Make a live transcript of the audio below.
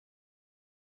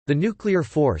The nuclear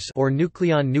force or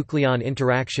nucleon-nucleon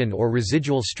interaction or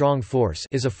residual strong force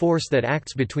is a force that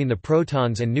acts between the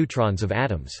protons and neutrons of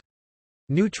atoms.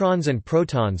 Neutrons and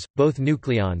protons, both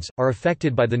nucleons, are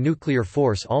affected by the nuclear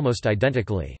force almost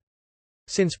identically.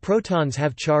 Since protons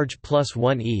have charge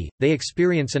 +1 e, they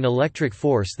experience an electric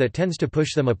force that tends to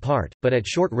push them apart, but at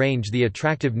short range the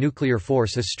attractive nuclear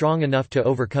force is strong enough to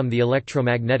overcome the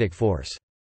electromagnetic force.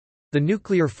 The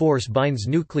nuclear force binds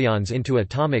nucleons into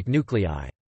atomic nuclei.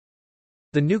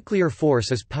 The nuclear force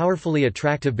is powerfully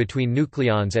attractive between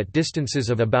nucleons at distances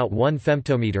of about 1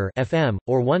 femtometer (fm),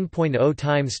 or 1.0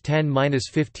 times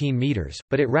 10⁻15 meters,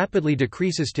 but it rapidly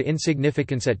decreases to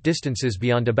insignificance at distances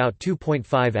beyond about 2.5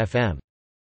 fm.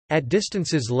 At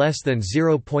distances less than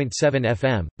 0.7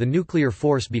 fm, the nuclear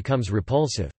force becomes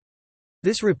repulsive.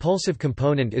 This repulsive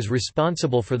component is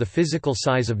responsible for the physical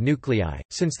size of nuclei,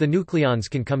 since the nucleons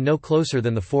can come no closer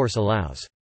than the force allows.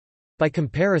 By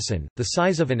comparison, the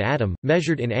size of an atom,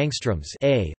 measured in angstroms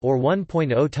A, or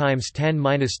 1.0 times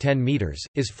 10⁻10 meters,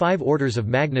 is 5 orders of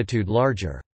magnitude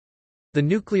larger. The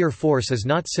nuclear force is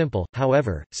not simple,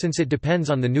 however, since it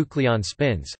depends on the nucleon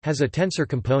spins, has a tensor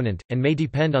component, and may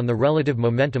depend on the relative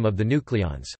momentum of the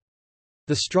nucleons.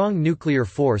 The strong nuclear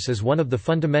force is one of the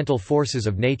fundamental forces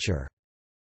of nature.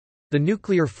 The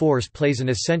nuclear force plays an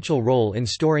essential role in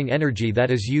storing energy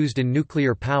that is used in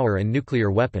nuclear power and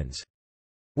nuclear weapons.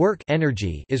 Work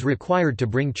energy is required to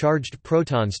bring charged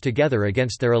protons together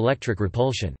against their electric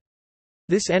repulsion.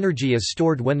 This energy is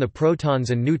stored when the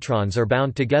protons and neutrons are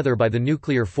bound together by the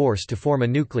nuclear force to form a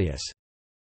nucleus.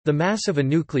 The mass of a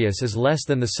nucleus is less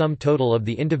than the sum total of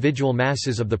the individual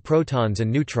masses of the protons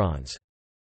and neutrons.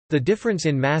 The difference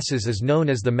in masses is known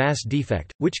as the mass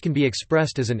defect, which can be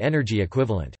expressed as an energy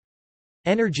equivalent.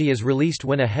 Energy is released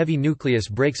when a heavy nucleus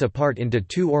breaks apart into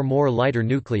 2 or more lighter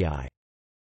nuclei.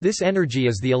 This energy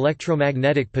is the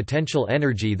electromagnetic potential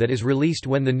energy that is released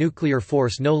when the nuclear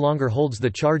force no longer holds the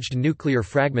charged nuclear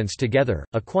fragments together.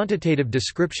 A quantitative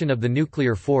description of the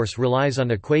nuclear force relies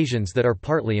on equations that are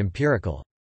partly empirical.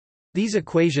 These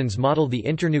equations model the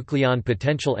internucleon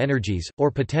potential energies, or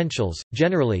potentials.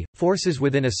 Generally, forces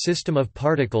within a system of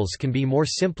particles can be more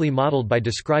simply modeled by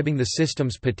describing the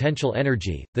system's potential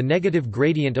energy. The negative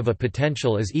gradient of a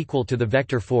potential is equal to the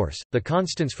vector force. The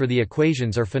constants for the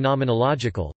equations are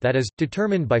phenomenological, that is,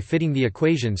 determined by fitting the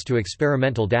equations to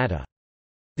experimental data.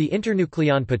 The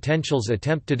internucleon potentials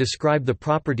attempt to describe the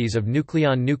properties of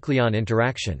nucleon-nucleon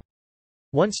interaction.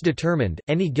 Once determined,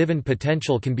 any given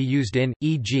potential can be used in,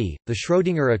 e.g., the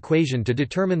Schrödinger equation to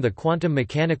determine the quantum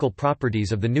mechanical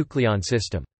properties of the nucleon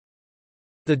system.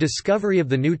 The discovery of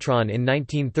the neutron in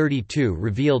 1932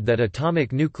 revealed that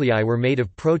atomic nuclei were made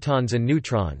of protons and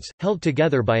neutrons, held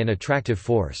together by an attractive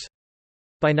force.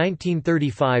 By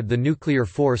 1935 the nuclear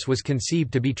force was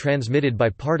conceived to be transmitted by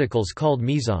particles called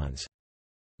mesons.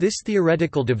 This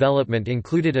theoretical development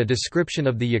included a description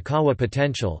of the Yukawa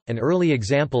potential, an early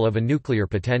example of a nuclear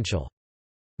potential.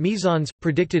 Mesons,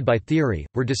 predicted by theory,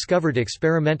 were discovered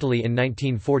experimentally in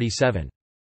 1947.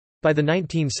 By the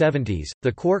 1970s,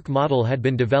 the quark model had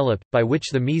been developed, by which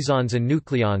the mesons and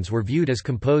nucleons were viewed as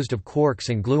composed of quarks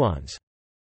and gluons.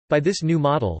 By this new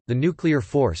model, the nuclear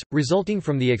force, resulting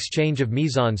from the exchange of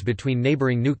mesons between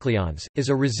neighboring nucleons, is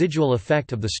a residual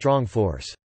effect of the strong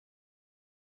force.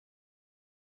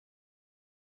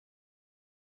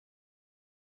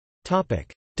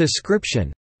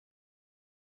 Description.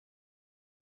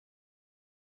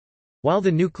 While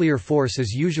the nuclear force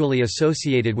is usually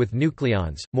associated with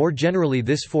nucleons, more generally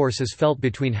this force is felt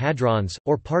between hadrons,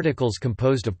 or particles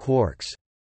composed of quarks.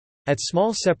 At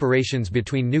small separations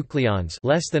between nucleons,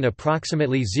 less than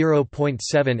approximately 0.7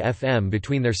 fm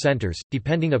between their centers,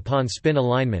 depending upon spin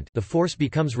alignment, the force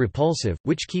becomes repulsive,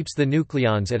 which keeps the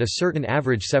nucleons at a certain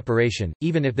average separation,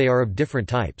 even if they are of different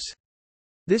types.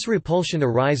 This repulsion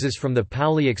arises from the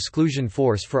Pauli exclusion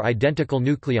force for identical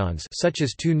nucleons, such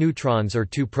as 2 neutrons or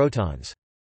 2 protons.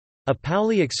 A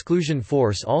Pauli exclusion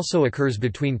force also occurs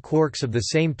between quarks of the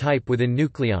same type within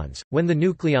nucleons, when the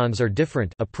nucleons are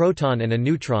different, a proton and a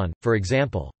neutron, for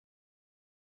example.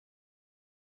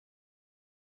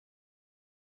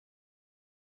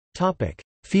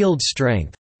 Field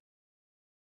strength.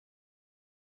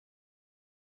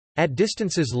 At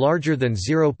distances larger than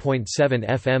 0.7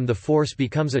 fm the force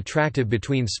becomes attractive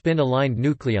between spin-aligned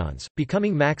nucleons,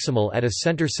 becoming maximal at a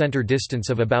center-center distance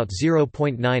of about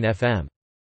 0.9 fm.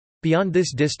 Beyond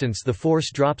this distance the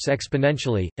force drops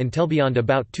exponentially, until beyond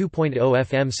about 2.0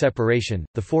 fm separation,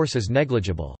 the force is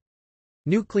negligible.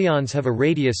 Nucleons have a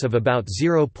radius of about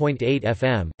 0.8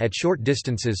 fm, at short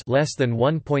distances less than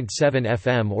 1.7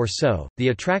 fm or so. The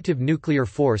attractive nuclear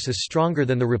force is stronger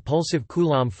than the repulsive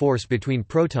Coulomb force between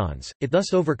protons, it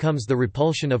thus overcomes the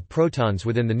repulsion of protons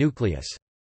within the nucleus.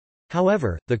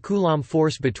 However, the Coulomb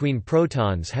force between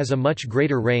protons has a much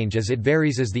greater range as it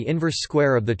varies as the inverse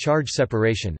square of the charge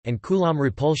separation, and Coulomb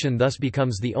repulsion thus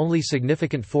becomes the only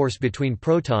significant force between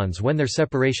protons when their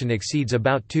separation exceeds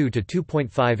about 2 to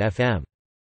 2.5 fm.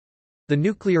 The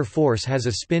nuclear force has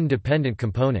a spin-dependent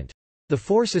component. The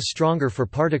force is stronger for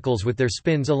particles with their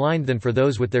spins aligned than for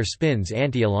those with their spins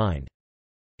anti-aligned.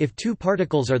 If two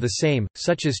particles are the same,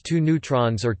 such as two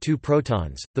neutrons or two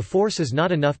protons, the force is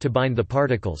not enough to bind the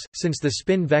particles, since the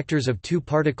spin vectors of two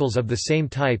particles of the same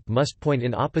type must point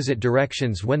in opposite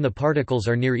directions when the particles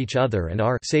are near each other and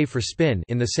are, save for spin,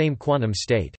 in the same quantum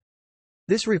state.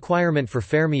 This requirement for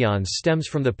fermions stems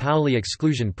from the Pauli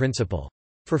exclusion principle.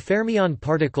 For fermion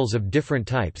particles of different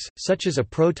types, such as a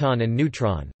proton and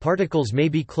neutron, particles may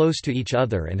be close to each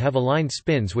other and have aligned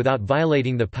spins without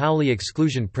violating the Pauli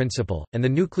exclusion principle, and the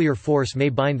nuclear force may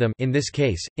bind them in this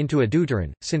case, into a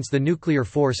deuteron, since the nuclear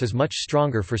force is much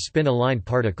stronger for spin-aligned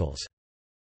particles.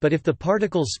 But if the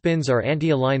particles' spins are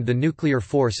anti-aligned, the nuclear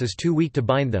force is too weak to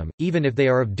bind them, even if they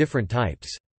are of different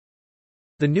types.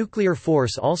 The nuclear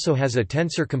force also has a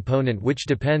tensor component which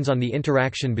depends on the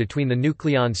interaction between the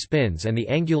nucleon spins and the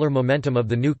angular momentum of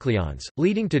the nucleons,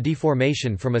 leading to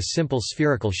deformation from a simple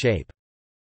spherical shape.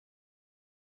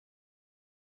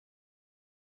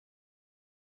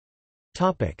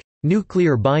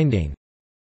 Nuclear binding.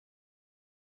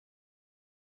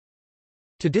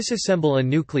 To disassemble a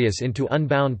nucleus into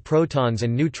unbound protons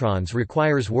and neutrons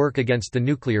requires work against the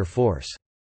nuclear force.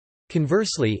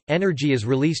 Conversely, energy is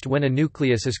released when a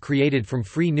nucleus is created from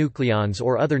free nucleons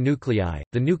or other nuclei,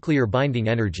 the nuclear binding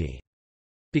energy.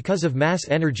 Because of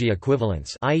mass-energy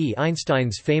equivalence, i.e.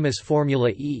 Einstein's famous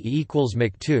formula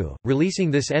E=mc2,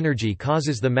 releasing this energy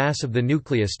causes the mass of the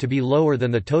nucleus to be lower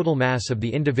than the total mass of the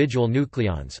individual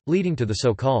nucleons, leading to the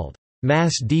so-called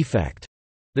mass defect.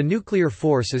 The nuclear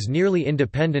force is nearly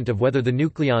independent of whether the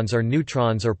nucleons are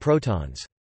neutrons or protons.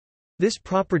 This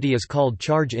property is called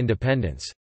charge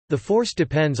independence. The force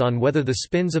depends on whether the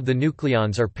spins of the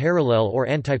nucleons are parallel or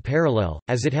antiparallel,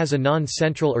 as it has a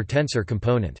non-central or tensor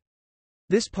component.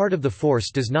 This part of the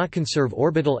force does not conserve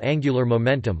orbital angular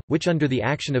momentum, which under the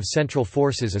action of central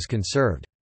forces is conserved.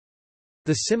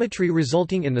 The symmetry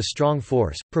resulting in the strong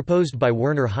force, proposed by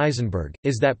Werner Heisenberg,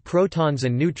 is that protons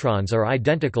and neutrons are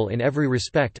identical in every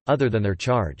respect, other than their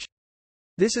charge.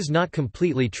 This is not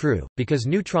completely true, because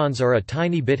neutrons are a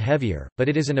tiny bit heavier, but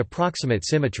it is an approximate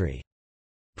symmetry.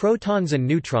 Protons and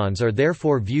neutrons are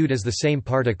therefore viewed as the same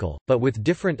particle, but with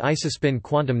different isospin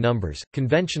quantum numbers.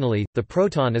 Conventionally, the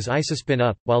proton is isospin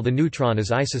up, while the neutron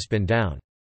is isospin down.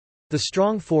 The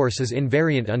strong force is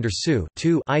invariant under SU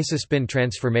isospin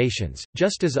transformations,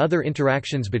 just as other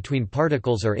interactions between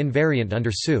particles are invariant under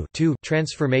SU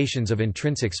transformations of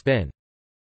intrinsic spin.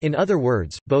 In other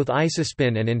words, both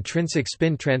isospin and intrinsic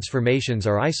spin transformations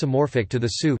are isomorphic to the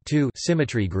SU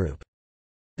symmetry group.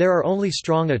 There are only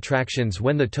strong attractions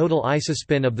when the total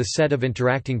isospin of the set of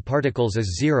interacting particles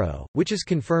is zero, which is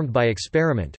confirmed by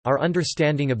experiment. Our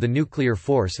understanding of the nuclear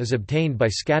force is obtained by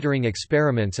scattering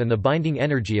experiments and the binding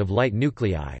energy of light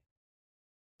nuclei.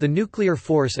 The nuclear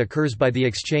force occurs by the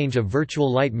exchange of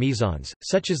virtual light mesons,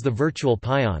 such as the virtual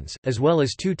pions, as well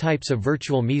as two types of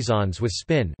virtual mesons with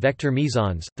spin vector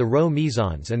mesons, the rho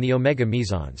mesons and the omega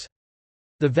mesons.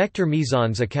 The vector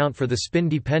mesons account for the spin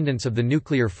dependence of the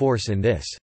nuclear force in this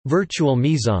virtual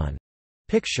meson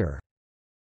picture.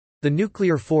 The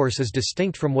nuclear force is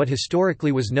distinct from what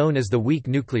historically was known as the weak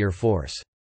nuclear force.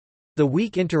 The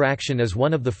weak interaction is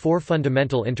one of the four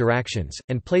fundamental interactions,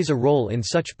 and plays a role in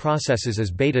such processes as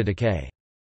beta decay.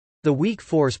 The weak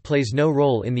force plays no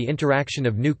role in the interaction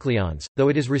of nucleons, though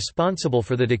it is responsible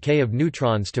for the decay of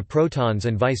neutrons to protons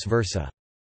and vice versa.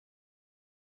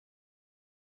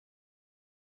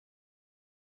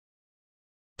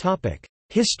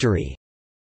 History.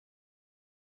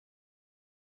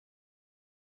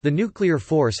 The nuclear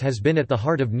force has been at the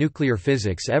heart of nuclear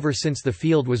physics ever since the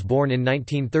field was born in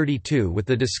 1932 with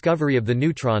the discovery of the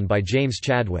neutron by James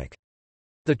Chadwick.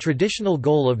 The traditional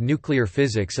goal of nuclear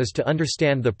physics is to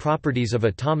understand the properties of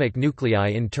atomic nuclei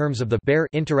in terms of the bare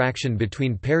interaction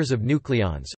between pairs of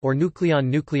nucleons, or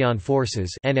nucleon-nucleon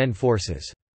forces (NN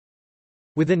forces).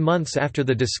 Within months after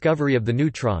the discovery of the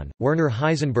neutron, Werner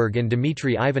Heisenberg and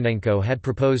Dmitry Ivanenko had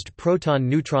proposed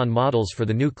proton-neutron models for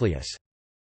the nucleus.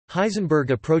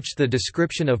 Heisenberg approached the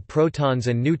description of protons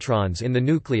and neutrons in the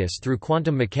nucleus through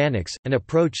quantum mechanics, an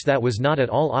approach that was not at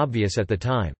all obvious at the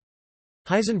time.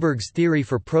 Heisenberg's theory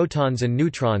for protons and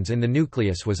neutrons in the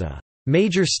nucleus was a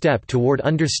major step toward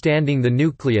understanding the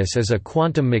nucleus as a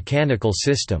quantum mechanical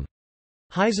system.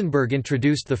 Heisenberg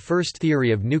introduced the first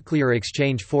theory of nuclear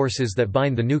exchange forces that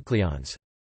bind the nucleons.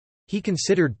 He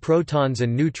considered protons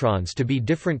and neutrons to be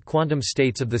different quantum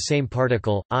states of the same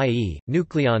particle, i.e.,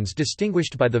 nucleons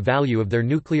distinguished by the value of their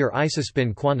nuclear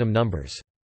isospin quantum numbers.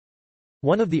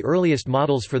 One of the earliest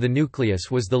models for the nucleus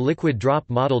was the liquid drop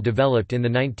model developed in the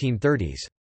 1930s.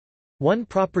 One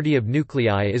property of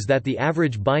nuclei is that the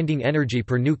average binding energy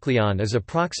per nucleon is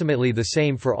approximately the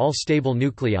same for all stable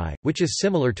nuclei, which is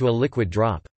similar to a liquid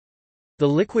drop. The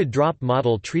liquid drop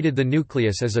model treated the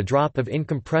nucleus as a drop of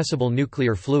incompressible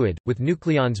nuclear fluid, with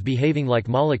nucleons behaving like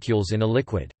molecules in a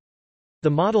liquid. The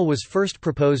model was first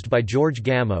proposed by George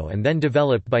Gamow and then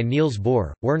developed by Niels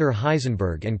Bohr, Werner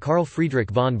Heisenberg and Carl Friedrich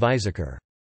von Weizsäcker.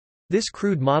 This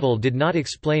crude model did not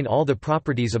explain all the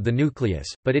properties of the nucleus,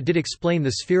 but it did explain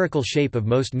the spherical shape of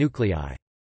most nuclei.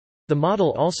 The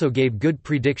model also gave good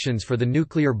predictions for the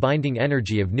nuclear binding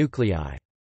energy of nuclei.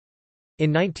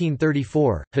 In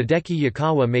 1934, Hideki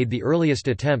Yukawa made the earliest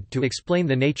attempt to explain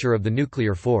the nature of the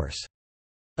nuclear force.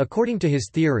 According to his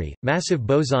theory, massive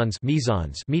bosons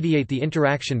mesons mediate the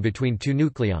interaction between two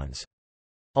nucleons.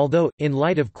 Although, in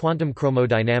light of quantum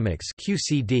chromodynamics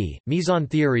 (QCD), meson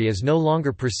theory is no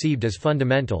longer perceived as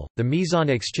fundamental, the meson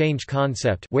exchange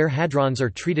concept, where hadrons are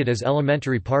treated as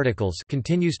elementary particles,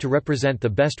 continues to represent the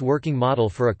best working model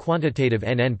for a quantitative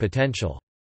NN potential.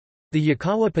 The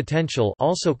Yukawa potential,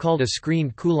 also called a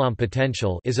screened Coulomb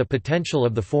potential, is a potential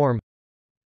of the form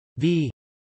V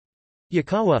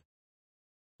Yukawa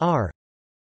R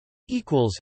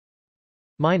equals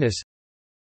minus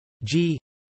G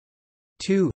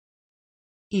 2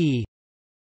 E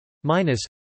minus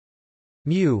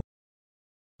mu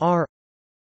R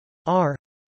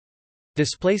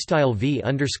display style V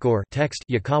underscore text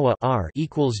Yukawa R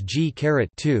equals G caret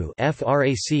 2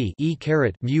 frac E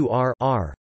caret mu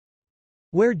R,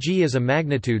 where G is a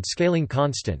magnitude scaling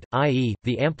constant, i.e.,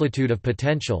 the amplitude of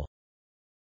potential.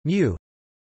 Mu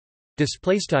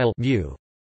display style mu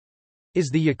is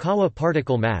the Yukawa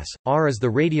particle mass, R is the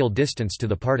radial distance to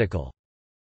the particle.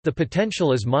 The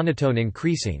potential is monotone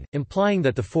increasing, implying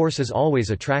that the force is always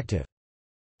attractive.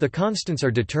 The constants are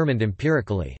determined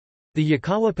empirically. The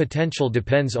Yukawa potential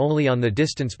depends only on the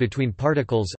distance between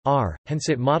particles, r, hence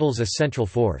it models a central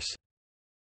force.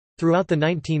 Throughout the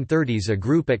 1930s, a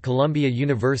group at Columbia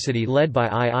University led by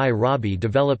I. Rabi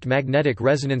developed magnetic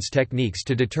resonance techniques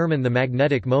to determine the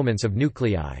magnetic moments of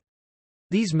nuclei.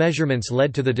 These measurements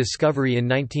led to the discovery in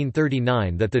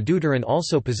 1939 that the deuteron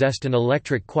also possessed an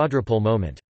electric quadrupole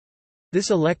moment.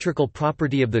 This electrical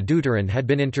property of the deuteron had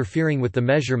been interfering with the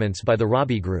measurements by the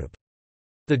Rabi group.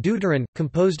 The deuteron,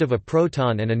 composed of a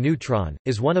proton and a neutron,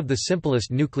 is one of the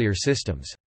simplest nuclear systems.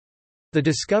 The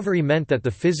discovery meant that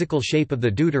the physical shape of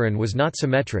the deuteron was not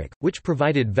symmetric, which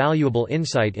provided valuable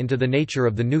insight into the nature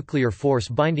of the nuclear force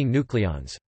binding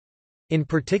nucleons. In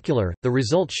particular, the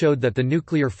result showed that the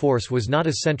nuclear force was not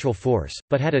a central force,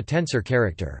 but had a tensor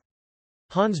character.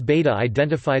 Hans Bethe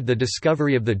identified the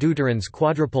discovery of the deuteron's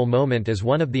quadrupole moment as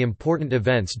one of the important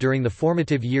events during the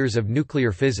formative years of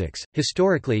nuclear physics.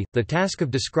 Historically, the task of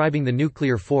describing the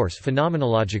nuclear force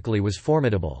phenomenologically was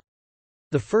formidable.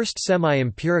 The first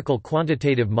semi-empirical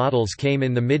quantitative models came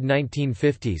in the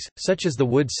mid-1950s, such as the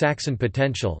Wood-Saxon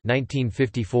potential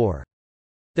 1954.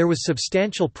 There was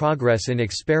substantial progress in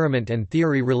experiment and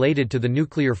theory related to the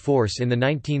nuclear force in the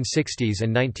 1960s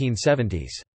and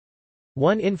 1970s.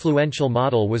 One influential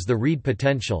model was the Reed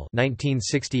potential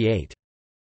 1968.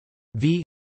 V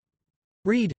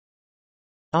Reed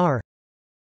R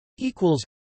equals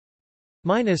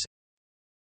minus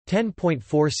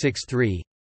 10.463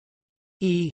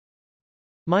 E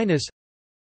minus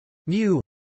mu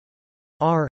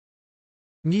R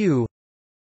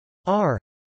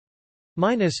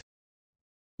minus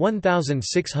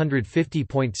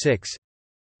 1650.6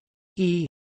 E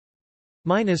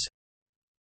minus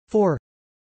 4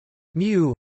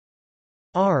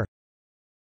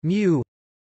 mu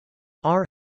R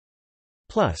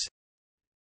plus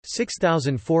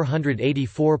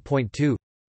 6484.2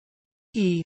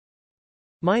 E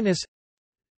minus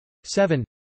 7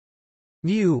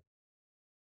 mu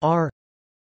R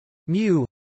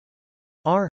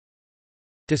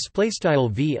display style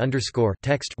V underscore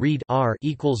text read R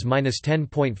equals minus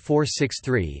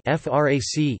 10.463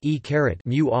 frac E caret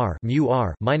mu R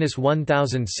minus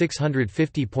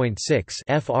 1650.6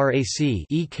 frac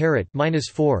E caret minus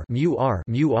 4 mu R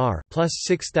plus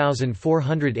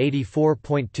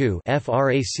 6484.2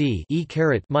 frac E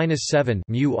caret minus 7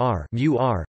 mu R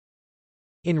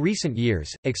In recent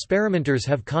years, experimenters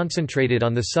have concentrated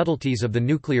on the subtleties of the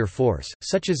nuclear force,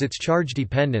 such as its charge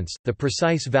dependence, the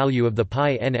precise value of the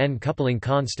pi-NN coupling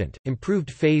constant,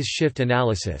 improved phase shift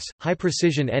analysis,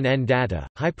 high-precision NN data,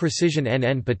 high-precision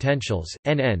NN potentials,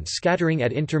 NN scattering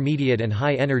at intermediate and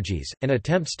high energies, and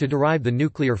attempts to derive the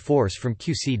nuclear force from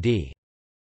QCD.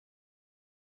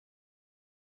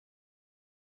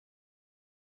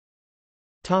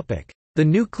 The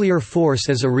nuclear force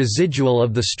as a residual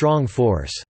of the strong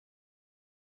force.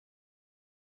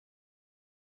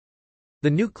 The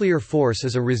nuclear force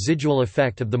is a residual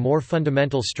effect of the more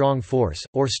fundamental strong force,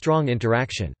 or strong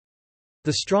interaction.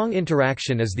 The strong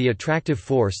interaction is the attractive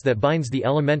force that binds the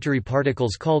elementary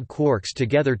particles called quarks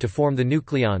together to form the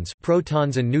nucleons,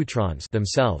 protons and neutrons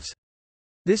themselves.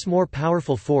 This more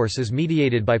powerful force is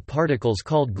mediated by particles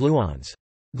called gluons.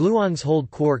 Gluons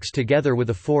hold quarks together with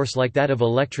a force like that of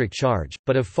electric charge,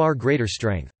 but of far greater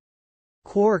strength.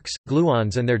 Quarks,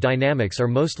 gluons and their dynamics are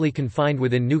mostly confined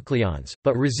within nucleons,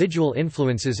 but residual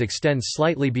influences extend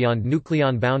slightly beyond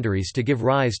nucleon boundaries to give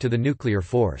rise to the nuclear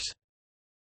force.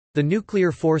 The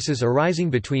nuclear forces arising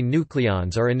between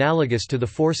nucleons are analogous to the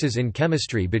forces in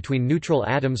chemistry between neutral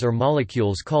atoms or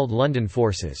molecules called London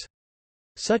forces.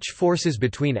 Such forces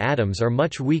between atoms are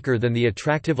much weaker than the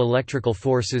attractive electrical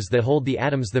forces that hold the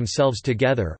atoms themselves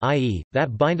together, i.e.,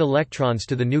 that bind electrons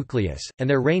to the nucleus, and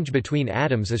their range between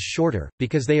atoms is shorter,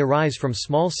 because they arise from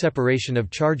small separation of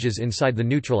charges inside the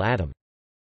neutral atom.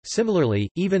 Similarly,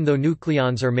 even though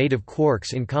nucleons are made of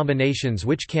quarks in combinations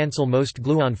which cancel most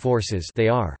gluon forces, they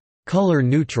are color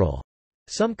neutral.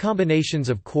 Some combinations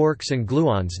of quarks and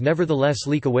gluons nevertheless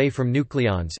leak away from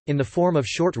nucleons, in the form of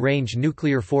short-range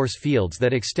nuclear force fields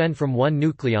that extend from one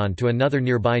nucleon to another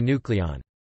nearby nucleon.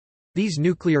 These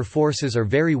nuclear forces are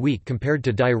very weak compared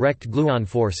to direct gluon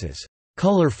forces,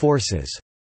 color forces,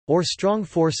 or strong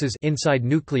forces inside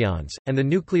nucleons, and the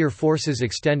nuclear forces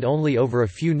extend only over a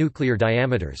few nuclear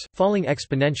diameters, falling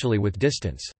exponentially with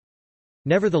distance.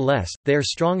 Nevertheless, they are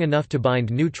strong enough to bind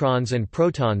neutrons and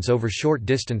protons over short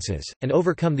distances, and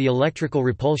overcome the electrical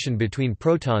repulsion between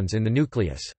protons in the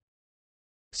nucleus.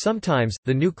 Sometimes,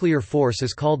 the nuclear force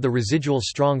is called the residual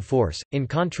strong force, in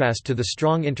contrast to the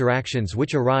strong interactions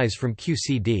which arise from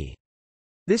QCD.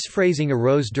 This phrasing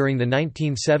arose during the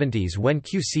 1970s when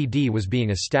QCD was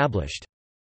being established.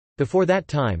 Before that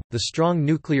time, the strong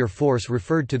nuclear force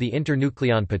referred to the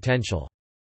internucleon potential.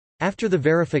 After the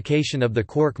verification of the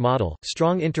quark model,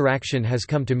 strong interaction has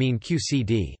come to mean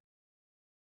QCD.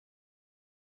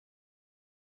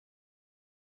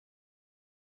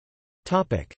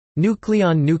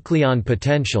 Nucleon-nucleon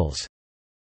potentials.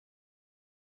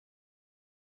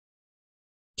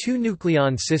 Two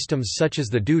nucleon systems such as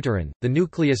the deuteron, the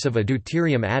nucleus of a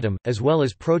deuterium atom, as well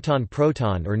as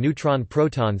proton-proton or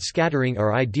neutron-proton scattering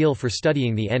are ideal for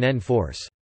studying the NN force.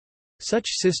 Such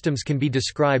systems can be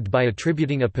described by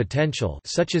attributing a potential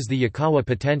such as the Yukawa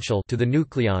potential to the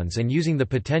nucleons and using the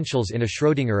potentials in a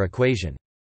Schrödinger equation.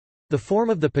 The form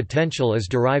of the potential is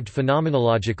derived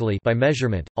phenomenologically by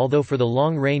measurement, although for the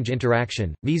long-range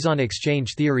interaction, meson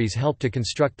exchange theories help to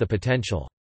construct the potential.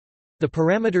 The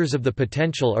parameters of the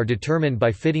potential are determined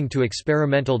by fitting to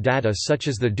experimental data such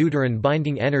as the deuteron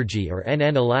binding energy or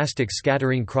NN elastic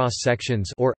scattering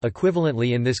cross-sections or,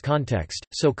 equivalently in this context,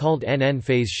 so-called NN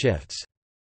phase shifts.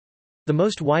 The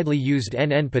most widely used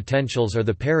NN potentials are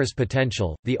the Paris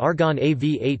potential, the argon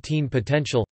AV18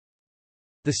 potential,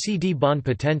 the CD bond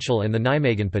potential and the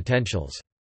Nijmegen potentials.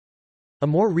 A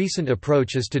more recent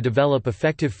approach is to develop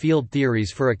effective field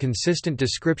theories for a consistent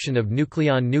description of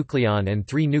nucleon-nucleon and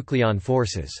three-nucleon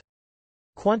forces.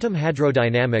 Quantum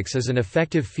hadrodynamics is an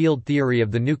effective field theory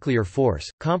of the nuclear force,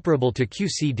 comparable to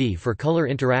QCD for color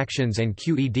interactions and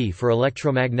QED for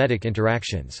electromagnetic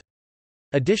interactions.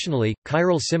 Additionally,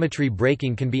 chiral symmetry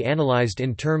breaking can be analyzed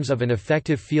in terms of an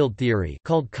effective field theory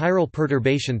called chiral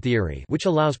perturbation theory, which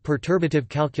allows perturbative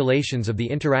calculations of the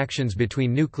interactions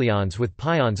between nucleons with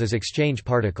pions as exchange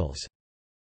particles.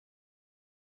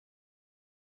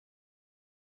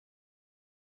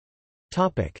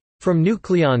 From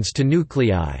nucleons to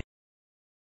nuclei.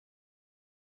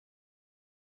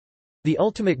 The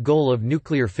ultimate goal of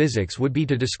nuclear physics would be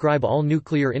to describe all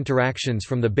nuclear interactions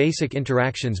from the basic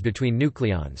interactions between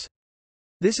nucleons.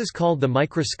 This is called the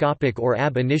microscopic or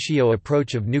ab initio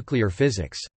approach of nuclear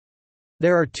physics.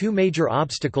 There are two major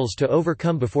obstacles to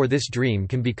overcome before this dream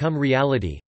can become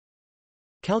reality.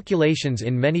 Calculations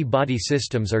in many body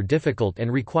systems are difficult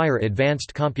and require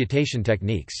advanced computation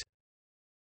techniques.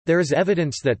 There is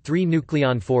evidence that three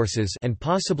nucleon forces and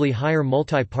possibly higher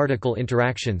multi-particle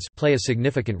interactions play a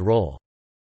significant role.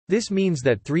 This means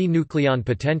that 3 nucleon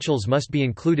potentials must be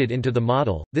included into the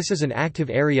model. This is an active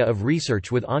area of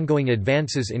research with ongoing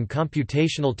advances in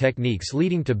computational techniques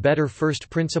leading to better first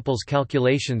principles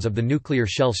calculations of the nuclear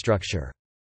shell structure.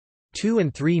 2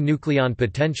 and 3 nucleon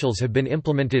potentials have been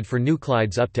implemented for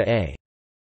nuclides up to A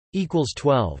equals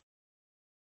 12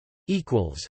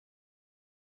 equals.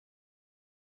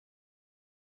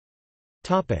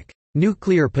 Topic: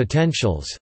 Nuclear potentials.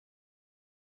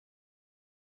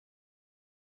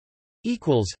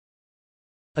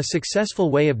 A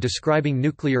successful way of describing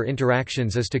nuclear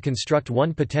interactions is to construct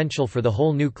one potential for the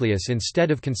whole nucleus instead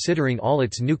of considering all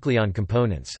its nucleon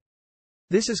components.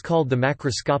 This is called the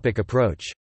macroscopic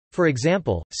approach. For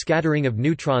example, scattering of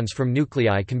neutrons from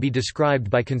nuclei can be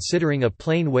described by considering a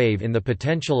plane wave in the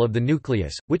potential of the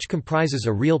nucleus, which comprises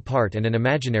a real part and an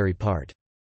imaginary part.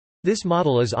 This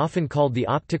model is often called the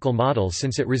optical model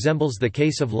since it resembles the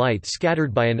case of light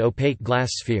scattered by an opaque glass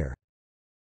sphere.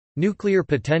 Nuclear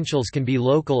potentials can be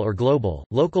local or global.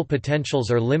 Local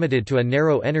potentials are limited to a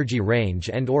narrow energy range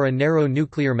and/or a narrow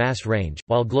nuclear mass range,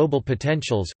 while global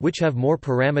potentials, which have more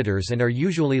parameters and are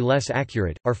usually less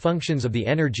accurate, are functions of the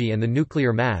energy and the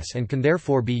nuclear mass and can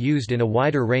therefore be used in a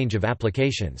wider range of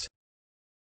applications.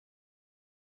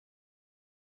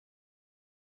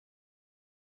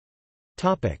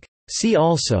 Topic: See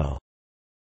also: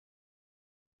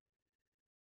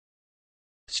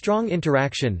 Strong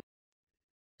interaction,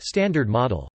 Standard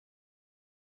model.